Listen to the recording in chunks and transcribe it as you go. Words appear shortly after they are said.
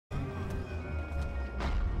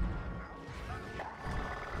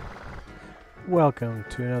Welcome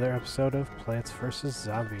to another episode of Plants vs.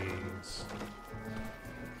 Zombies.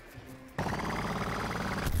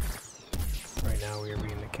 Right now we are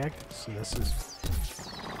being the Cactus, and this is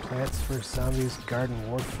Plants vs. Zombies Garden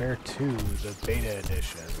Warfare 2, the Beta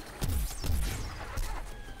Edition.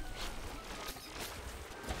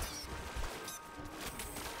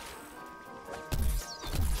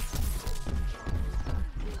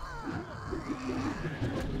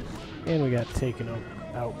 And we got taken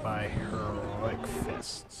out by heroic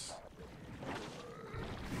fists.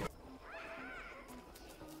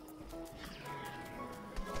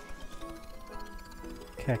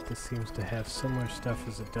 Cactus seems to have similar stuff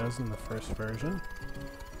as it does in the first version.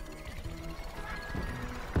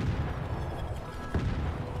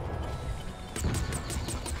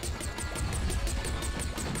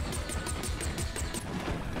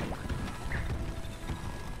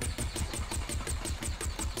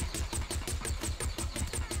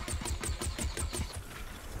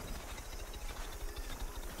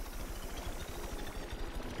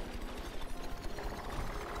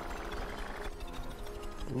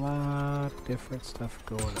 Lot of different stuff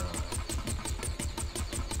going on.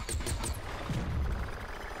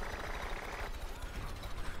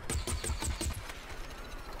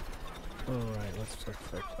 Alright, let's look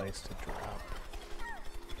for a place to drop.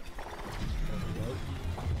 There we go.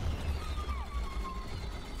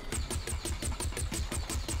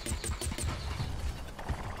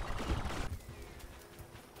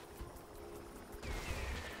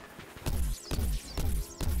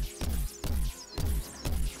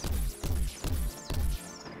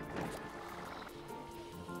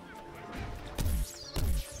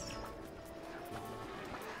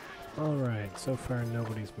 Alright, so far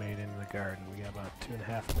nobody's made into the garden. We got about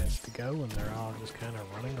 2.5 minutes to go, and they're all just kind of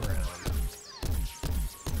running around.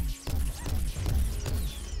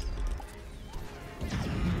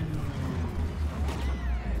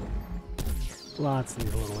 Lots of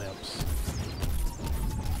these little imps.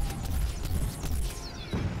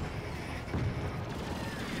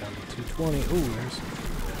 Down to 220. Ooh, there's some.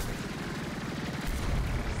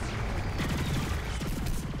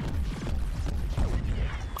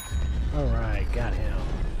 Alright, got him.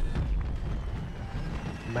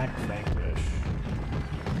 Mac Vanquish.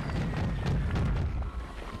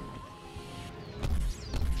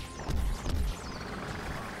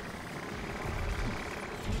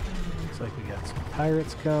 Looks like we got some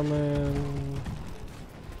pirates coming.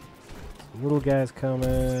 Some little guys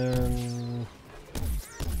coming.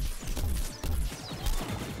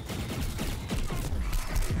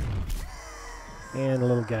 And a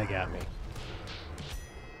little guy got me.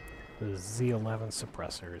 The Z11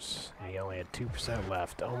 suppressors. And he only had 2%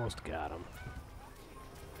 left. Almost got him.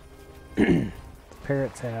 The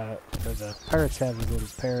pirates have these little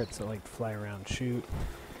parrots that like to fly around and shoot.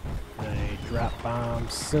 They drop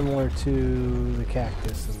bombs similar to the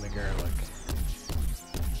cactus and the garlic.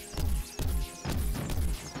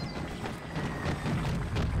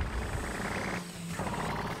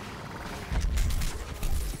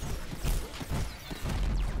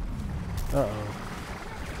 Uh-oh.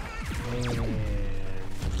 And I don't know.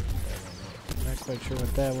 Not quite sure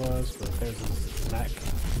what that was, but there's his neck.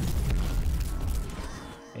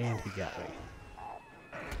 And he got me.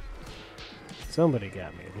 Somebody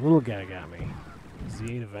got me. The little guy got me.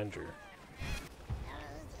 Z8 Avenger.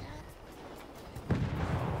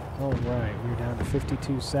 Alright, we're down to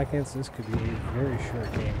 52 seconds. This could be a very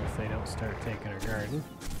short game if they don't start taking our garden.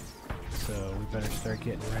 So we better start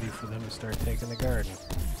getting ready for them to start taking the garden.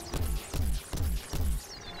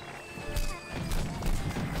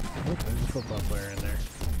 Oh, there's a football player in there.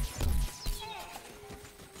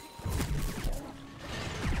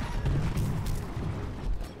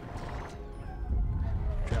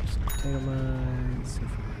 Drop some potato mines, see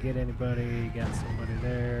if we can get anybody. Got somebody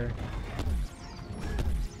there.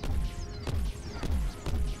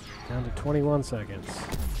 Down to 21 seconds.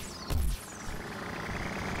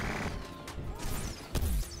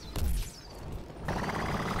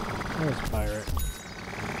 There's a pirate.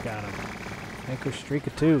 Got him. Vanquish streak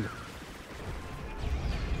of 2.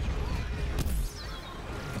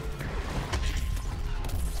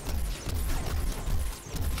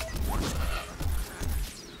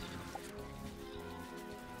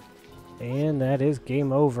 And that is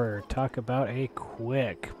game over. Talk about a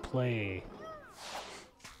quick play.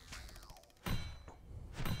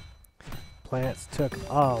 Plants took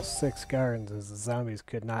all 6 gardens as the zombies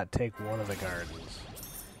could not take one of the gardens.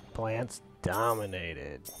 Plants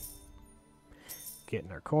dominated.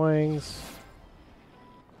 Getting our coins.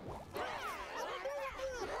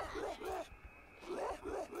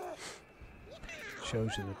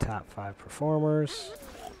 Shows you the top 5 performers.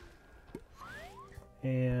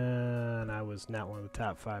 And I was not one of the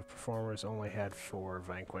top 5 performers, only had 4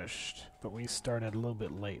 vanquished. But we started a little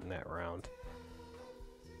bit late in that round.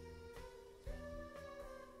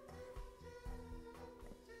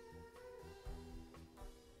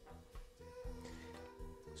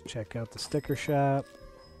 Let's check out the sticker shop.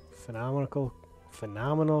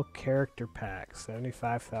 Phenomenal character pack,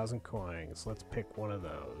 75,000 coins. Let's pick one of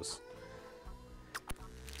those.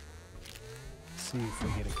 See if we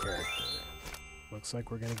get a character. Looks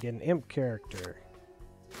like we're gonna get an imp character.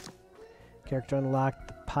 Character unlocked,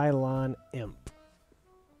 the Pylon Imp.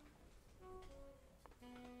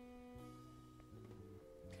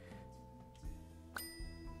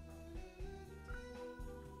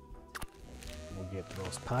 We'll get the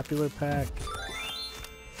most popular pack.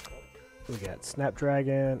 We got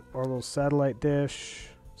Snapdragon, Orbital Satellite Dish,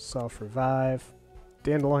 Self Revive,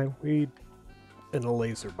 Dandelion Weed, and a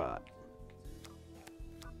Laser Bot.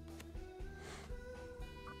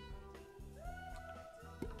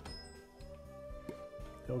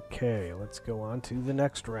 Okay, let's go on to the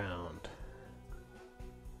next round.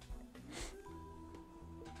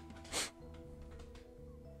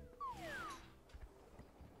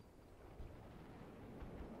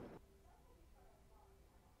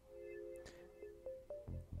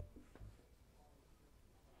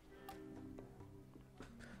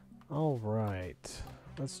 All right,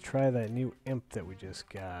 let's try that new imp that we just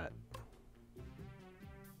got.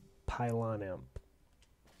 Pylon Imp.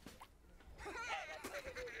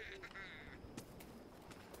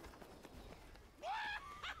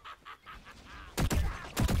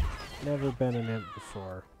 Never been an imp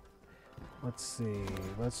before. Let's see.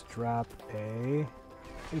 Let's drop a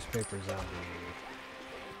newspaper zombie.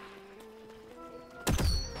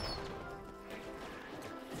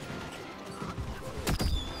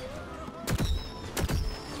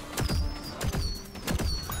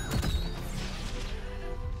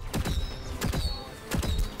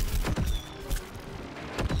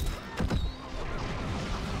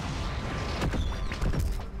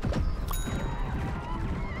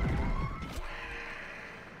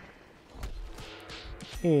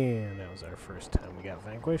 And that was our first time we got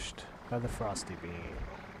vanquished by the Frosty Beam.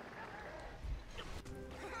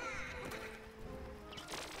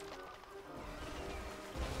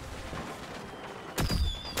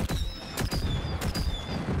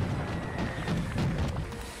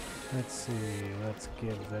 Let's see, let's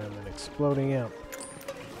give them an exploding imp.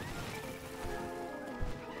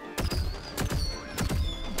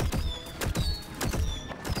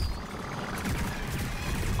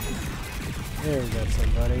 There we got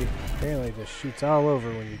somebody. Apparently it just shoots all over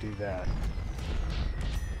when you do that.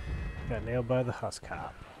 Got nailed by the Husk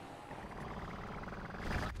Hop.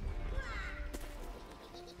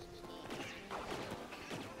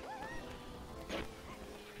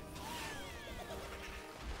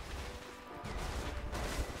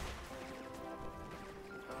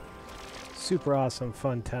 Super awesome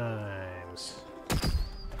fun times.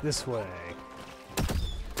 This way.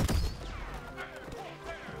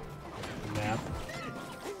 Map.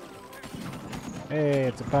 Hey,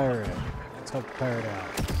 it's a pirate. Let's help the pirate out.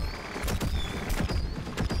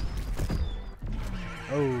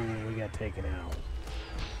 Oh, we got taken out.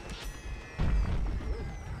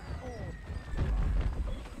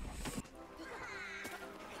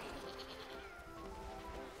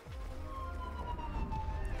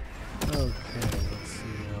 Okay, let's see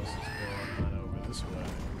what else is going on over this way.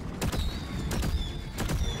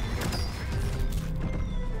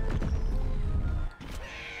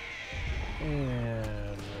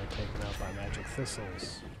 And we're taken out by magic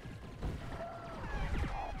thistles.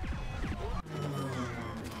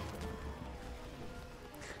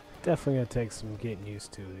 Definitely gonna take some getting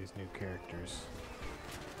used to these new characters.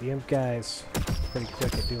 The imp guy's pretty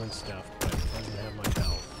quick at doing stuff, but doesn't have much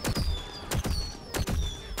health.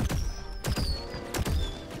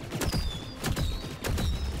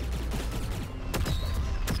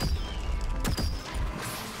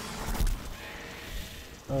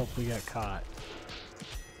 Oh, we got caught.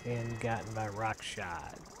 And gotten by rock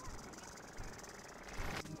shot.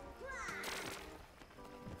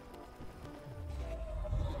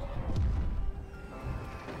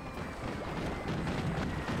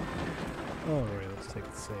 Alright, let's take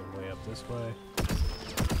the same way up this way.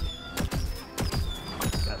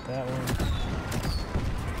 Got that one.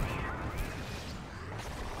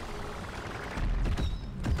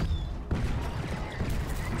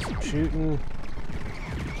 Some shooting.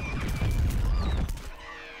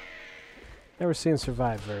 Never seen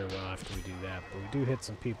survive very well after we do that, but we do hit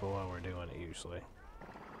some people while we're doing it usually.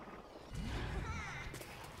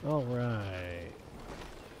 Alright.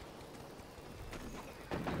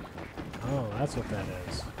 Oh, that's what that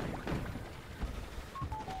is.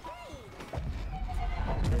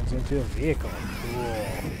 Turns into a vehicle. Cool.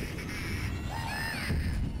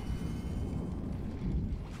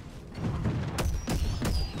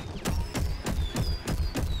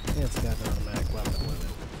 It's got an automatic weapon with it.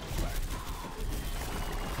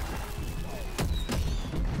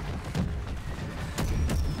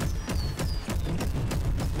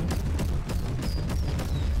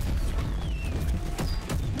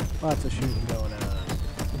 Lots of shooting going on.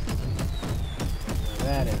 Now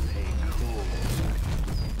that is a cool effect.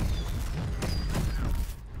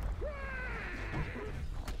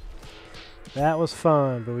 That was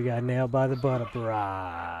fun, but we got nailed by the butter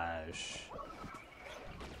barrage.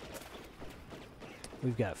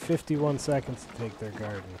 We've got 51 seconds to take their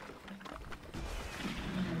garden.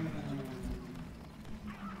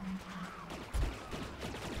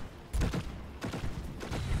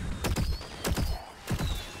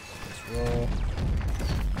 Let's roll.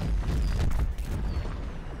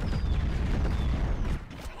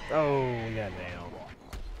 Oh, we got nailed.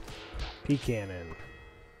 P-cannon.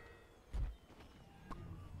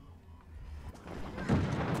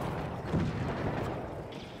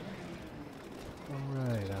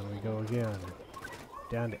 Again.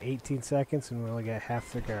 Down to 18 seconds and we only got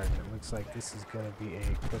half the garden. It looks like this is going to be a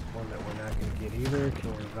quick one that we're not going to get either.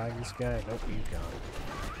 Can we revive this guy? Nope, he's gone.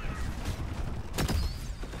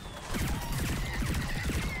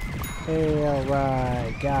 Hey,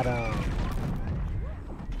 alright, got him.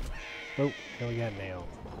 Oh, no, we got nailed.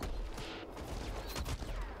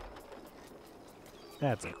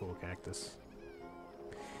 That's a cool cactus.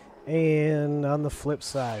 And on the flip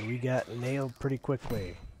side, we got nailed pretty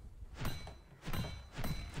quickly.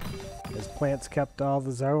 His plants kept all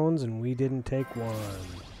the zones and we didn't take one.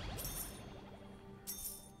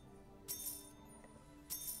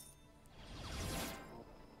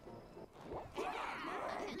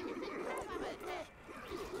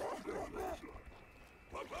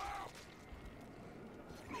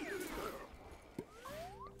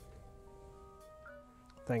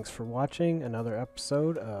 Thanks for watching another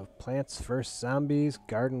episode of Plants vs. Zombies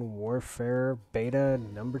Garden Warfare Beta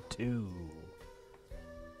number 2.